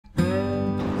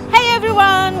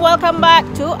everyone, welcome back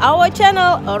to our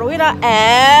channel, Erwina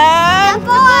and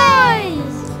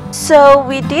Boys. So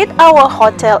we did our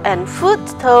hotel and food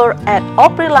tour at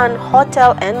Opryland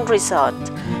Hotel and Resort.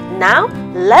 Now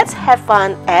let's have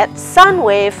fun at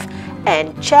Soundwaves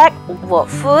and check what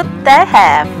food they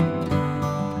have.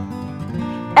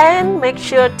 And make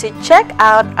sure to check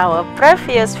out our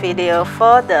previous video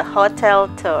for the hotel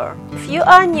tour. If you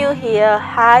are new here,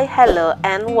 hi, hello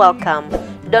and welcome.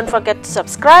 Don't forget to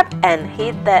subscribe and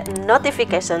hit that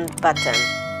notification button.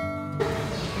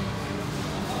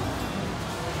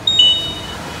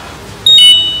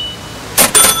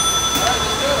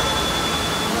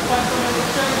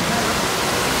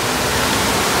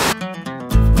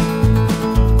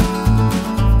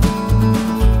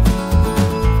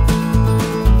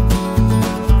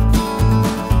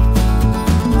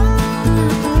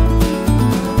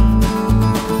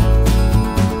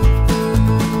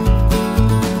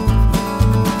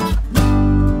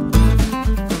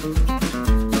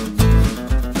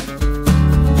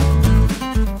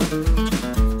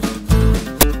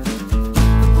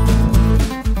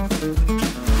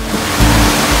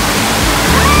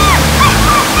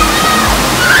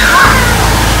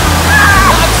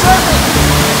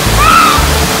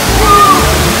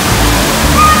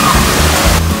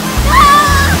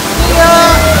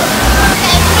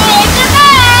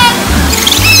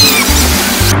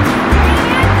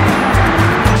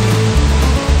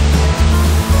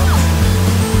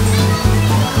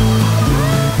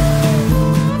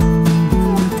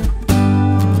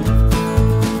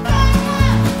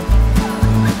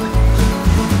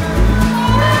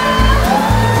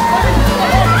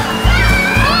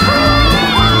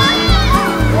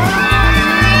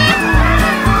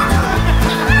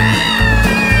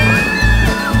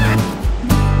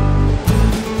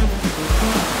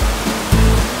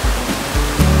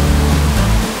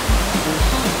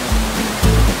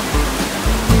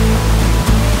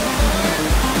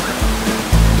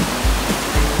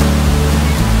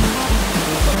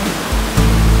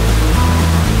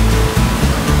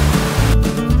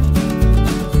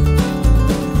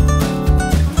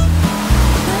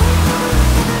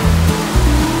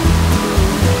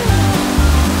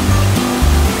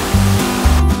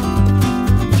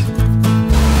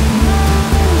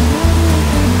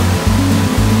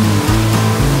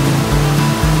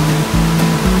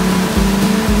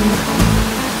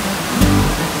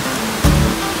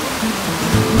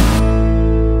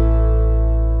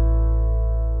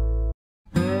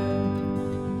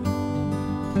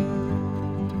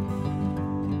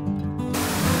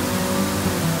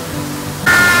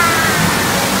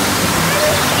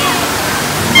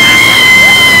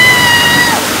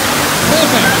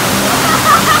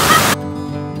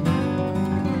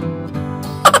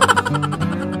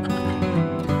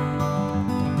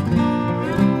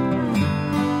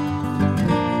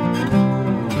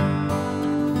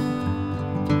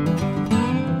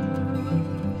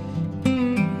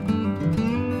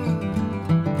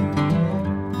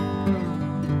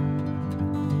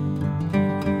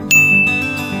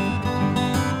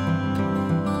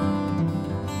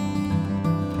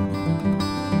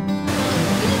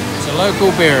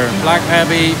 Local beer, Black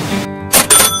Abbey.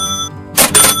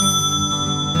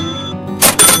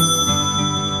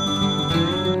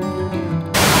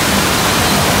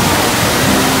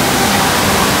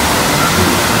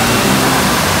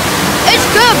 It's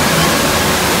good.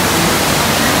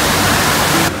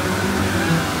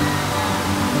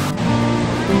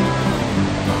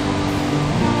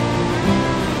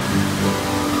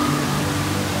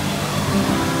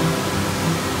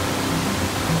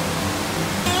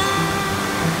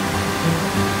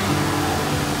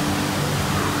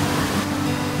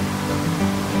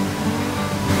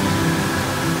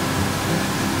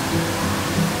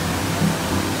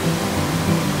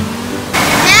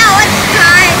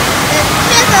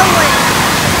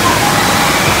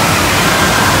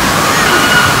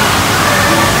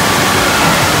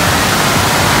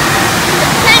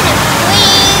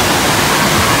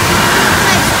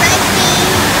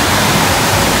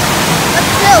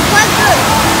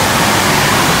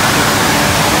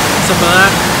 Some of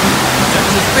that.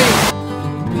 Texas beef.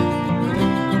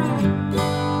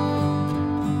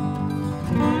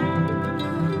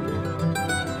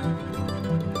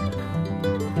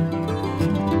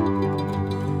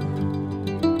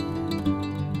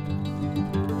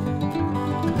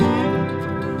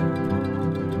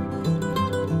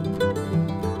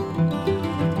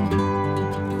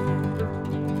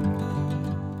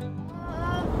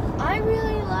 I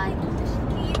really like the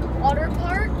ski water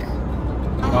park.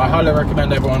 I highly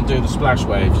recommend everyone do the splash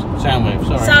waves. Soundwaves,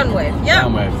 sorry. Soundwave, yeah.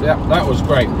 Soundwaves, yeah. That was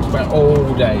great. We spent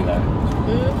all day there.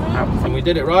 And we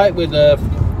did it right with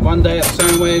one day at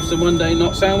Soundwaves and one day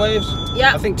not Soundwaves.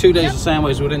 Yeah. I think 2 days of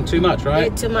Soundwaves would have been too much,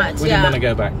 right? Too much, We didn't want to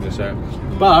go back this year.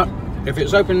 But if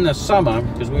it's open in the summer,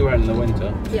 because we were in the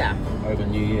winter, over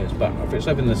New Year's, but if it's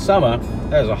open in the summer,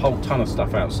 there's a whole ton of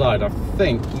stuff outside. I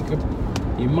think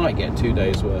you might get 2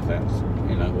 days worth out,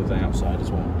 you know, with the outside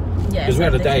as well. Yeah. Because we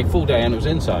had a full day, and it was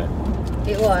inside.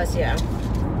 It was, yeah.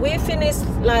 We finished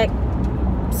like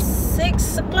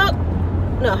 6 o'clock.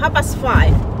 No,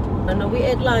 5:30. And we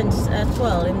ate lunch at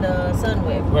 12 in the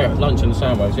Soundwave. We had lunch in the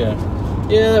Soundwaves, yeah.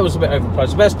 Yeah, that was a bit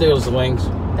overpriced. The best deal is the wings.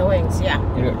 The wings, yeah.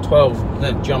 You got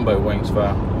 12 jumbo wings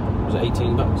for, was it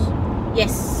 18 bucks?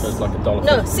 Yes. So it's like $1.50.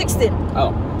 No, 16.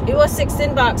 Oh. It was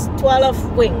 16 bucks,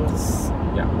 12 wings.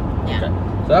 Yeah. Yeah.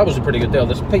 Okay. So that was a pretty good deal.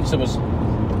 This pizza was,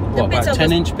 what, about pizza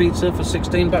 10-inch pizza for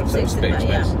 16 bucks? That was a bit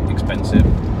 16 expensive.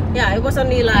 Yeah, it was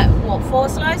only like, what, 4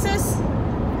 slices?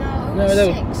 No, there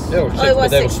were 6. There were 6, Oh, it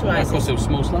was but 6 slices. Of course, there were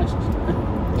small slices.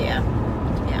 Yeah.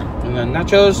 Yeah. And then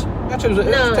nachos. Nachos, it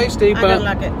was tasty, but I don't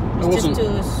like it. It's wasn't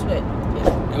just too sweet.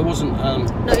 Yeah. It wasn't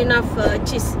Not enough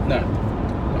cheese. no,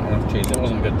 not enough cheese. It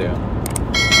wasn't a good deal.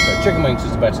 So chicken wings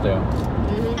is the best deal.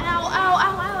 Mm-hmm. Ow, ow,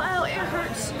 ow, ow, ow, it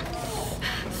hurts.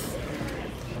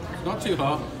 It's not too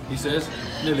hot, he says.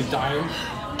 Nearly dying.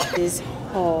 It's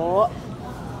hot.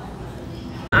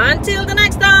 Until the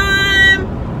next time.